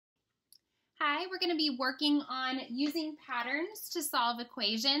Hi, we're going to be working on using patterns to solve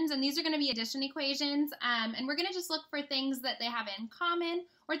equations, and these are going to be addition equations, and we're going to just look for things that they have in common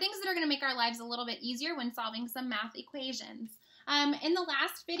or things that are going to make our lives a little bit easier when solving some math equations. In the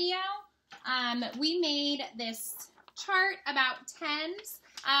last video, we made this chart about tens,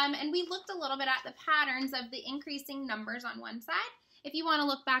 and we looked a little bit at the patterns of the increasing numbers on one side. If you want to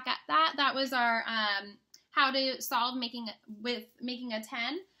look back at that, that was our how to solve making a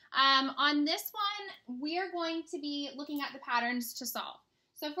 10. On this one, we're going to be looking at the patterns to solve.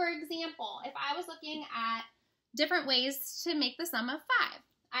 So for example, if I was looking at different ways to make the sum of 5,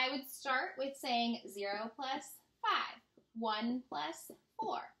 I would start with saying 0 plus 5, 1 plus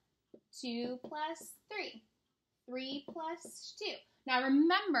 4, 2 plus 3, 3 plus 2. Now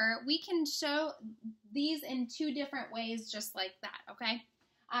remember, we can show these in two different ways just like that, okay?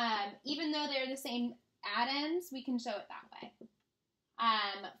 Even though they're the same addends, we can show it that way.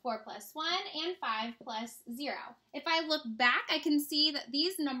 4 plus 1 and 5 plus 0. If I look back, I can see that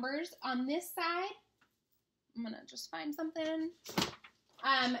these numbers on this side, I'm going to just find something.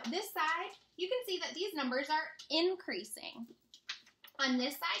 This side, you can see that these numbers are increasing. On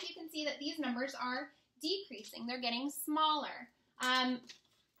this side, you can see that these numbers are decreasing. They're getting smaller.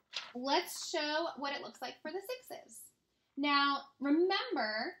 Let's show what it looks like for the 6s. Now,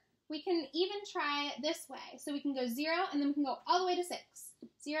 remember, we can even try it this way. So we can go 0, and then we can go all the way to 6.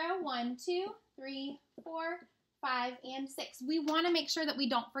 0, 1, 2, 3, 4, 5, and 6. We want to make sure that we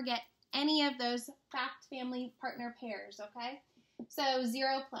don't forget any of those fact, family, partner pairs, okay? So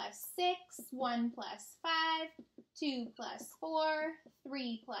 0 plus 6, 1 plus 5, 2 plus 4,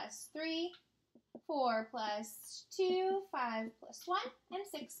 3 plus 3, 4 plus 2, 5 plus 1, and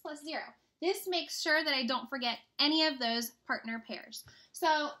 6 plus 0. This makes sure that I don't forget any of those partner pairs.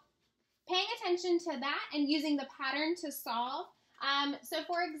 So paying attention to that and using the pattern to solve. So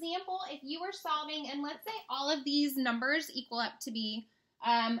for example, if you were solving, and let's say all of these numbers equal up to be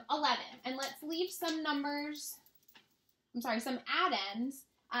 11, and let's leave some numbers, some addends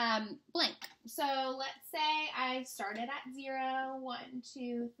blank. So let's say I started at 0, 1,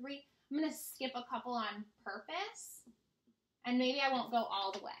 2, 3. I'm going to skip a couple on purpose, and maybe I won't go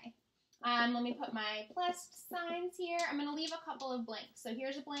all the way. Let me put my plus signs here. I'm going to leave a couple of blanks. So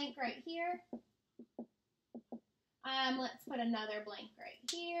here's a blank right here. Let's put another blank right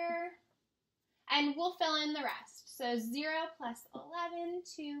here. And we'll fill in the rest. So 0 plus 11,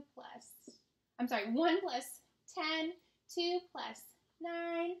 1 plus 10, 2 plus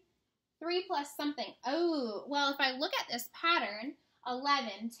 9, 3 plus something. Oh, well, if I look at this pattern,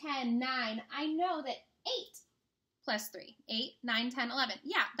 11, 10, 9, I know that 8 plus 3, 8, 9, 10, 11.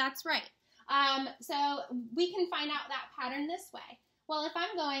 Yeah, that's right. So we can find out that pattern this way. Well, if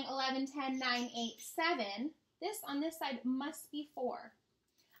I'm going 11, 10, 9, 8, 7, this on this side must be 4.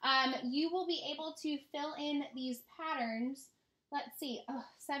 You will be able to fill in these patterns. Let's see,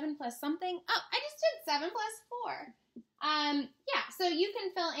 7 plus something. Oh, I just did 7 plus 4. Yeah, so you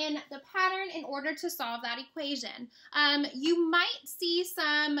can fill in the pattern in order to solve that equation. You might see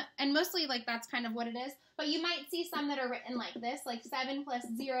some, and mostly like that's kind of what it is, but you might see some that are written like this, like 7 plus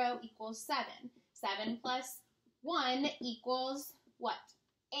 0 equals 7. 7 plus 1 equals what?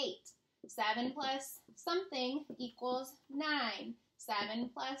 8. 7 plus something equals 9. 7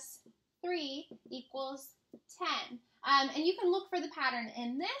 plus 3 equals 10. And you can look for the pattern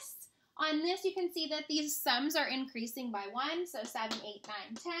in this. On this, you can see that these sums are increasing by 1, so 7, 8,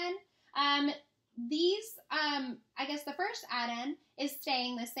 9, 10. I guess the first addend is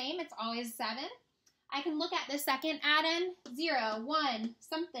staying the same. It's always 7. I can look at the second addend, 0, 1,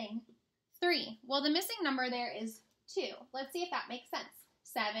 something, 3. Well, the missing number there is 2. Let's see if that makes sense.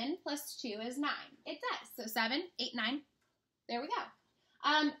 7 plus 2 is 9. It does. So 7, 8, 9. There we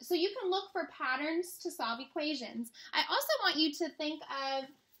go. So you can look for patterns to solve equations. I also want you to think of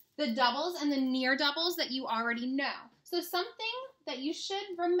the doubles and the near doubles that you already know. So something that you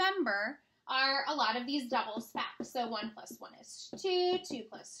should remember are a lot of these doubles facts. So 1 plus 1 is 2, 2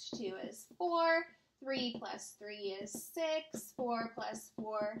 plus 2 is 4, 3 plus 3 is 6, 4 plus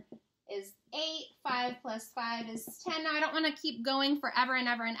 4 is 8, 5 plus 5 is 10. Now, I don't want to keep going forever and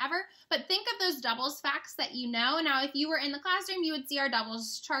ever and ever, but think of those doubles facts that you know. Now, if you were in the classroom, you would see our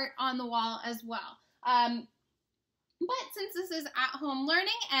doubles chart on the wall as well. But since this is at-home learning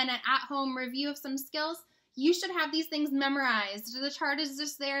and an at-home review of some skills, you should have these things memorized. The chart is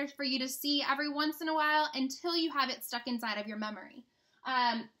just there for you to see every once in a while until you have it stuck inside of your memory.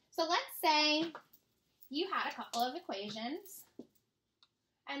 So let's say you had a couple of equations.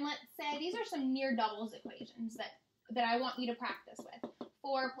 And let's say these are some near doubles equations that I want you to practice with.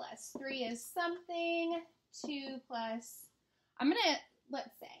 4 plus 3 is something. 2 plus,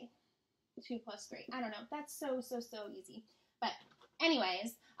 let's say, 2 2 plus 3. I don't know. That's so easy. But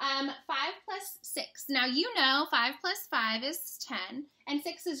anyways, 5 plus 6. Now you know 5 plus 5 is 10, and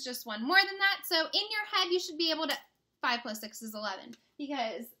 6 is just one more than that. So in your head, you should be able to, 5 plus 6 is 11,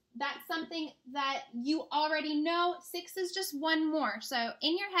 because that's something that you already know. 6 is just one more. So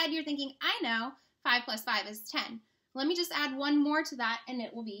in your head, you're thinking, I know 5 plus 5 is 10. Let me just add one more to that, and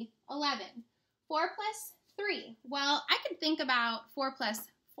it will be 11. 4 plus 3. Well, I could think about 4 plus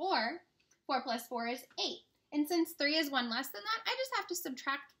 4. 4 plus 4 is 8. And since 3 is one less than that, I just have to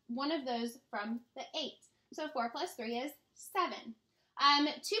subtract one of those from the 8. So 4 plus 3 is 7.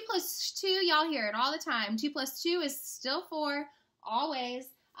 2 plus 2, y'all hear it all the time. 2 plus 2 is still 4, always.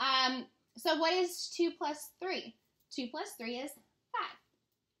 So what is 2 plus 3? 2 plus 3 is 5.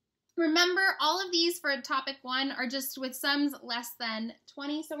 Remember, all of these for topic 1 are just with sums less than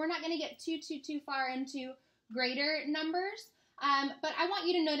 20, so we're not going to get too far into greater numbers, but I want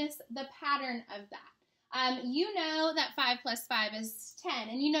you to notice the pattern of that. You know that 5 plus 5 is 10,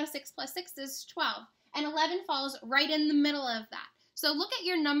 and you know 6 plus 6 is 12, and 11 falls right in the middle of that. So look at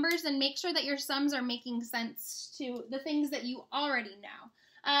your numbers and make sure that your sums are making sense to the things that you already know.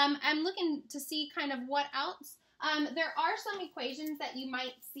 I'm looking to see kind of what else. There are some equations that you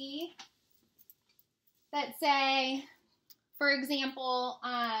might see that say, for example,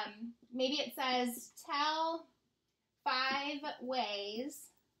 maybe it says, tell 5 ways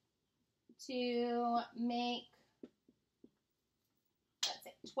to make, let's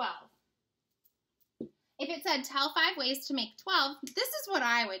say, 12. If it said, tell 5 ways to make 12, this is what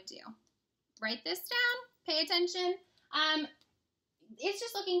I would do. Write this down, pay attention. It's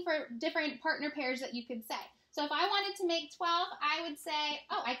just looking for different partner pairs that you could say. So if I wanted to make 12, I would say,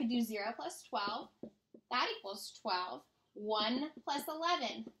 oh, I could do 0 plus 12. That equals 12. 1 plus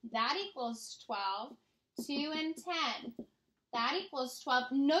 11. That equals 12. 2 and 10. That equals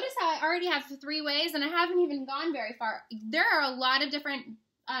 12. Notice how I already have 3 ways, and I haven't even gone very far. There are a lot of different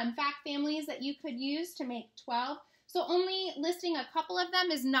fact families that you could use to make 12. So only listing a couple of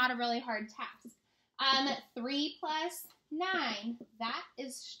them is not a really hard task. 3 plus 9. That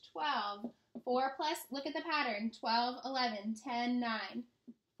is 12. 4 plus, look at the pattern, 12, 11, 10, 9.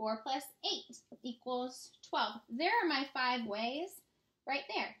 4 plus 8 equals 12. There are my 5 ways right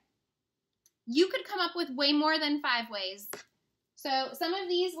there. You could come up with way more than 5 ways. So some of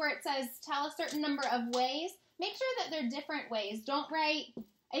these where it says tell a certain number of ways, make sure that they're different ways. Don't write,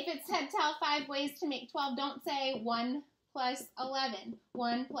 if it said tell 5 ways to make 12, don't say 1 plus 11,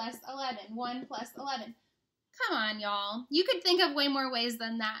 1 plus 11, 1 plus 11. Come on, y'all. You could think of way more ways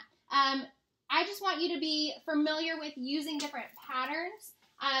than that. I just want you to be familiar with using different patterns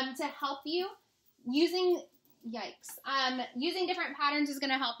to help you. Using different patterns is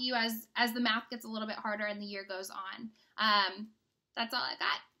going to help you as the math gets a little bit harder and the year goes on. That's all I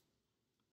got.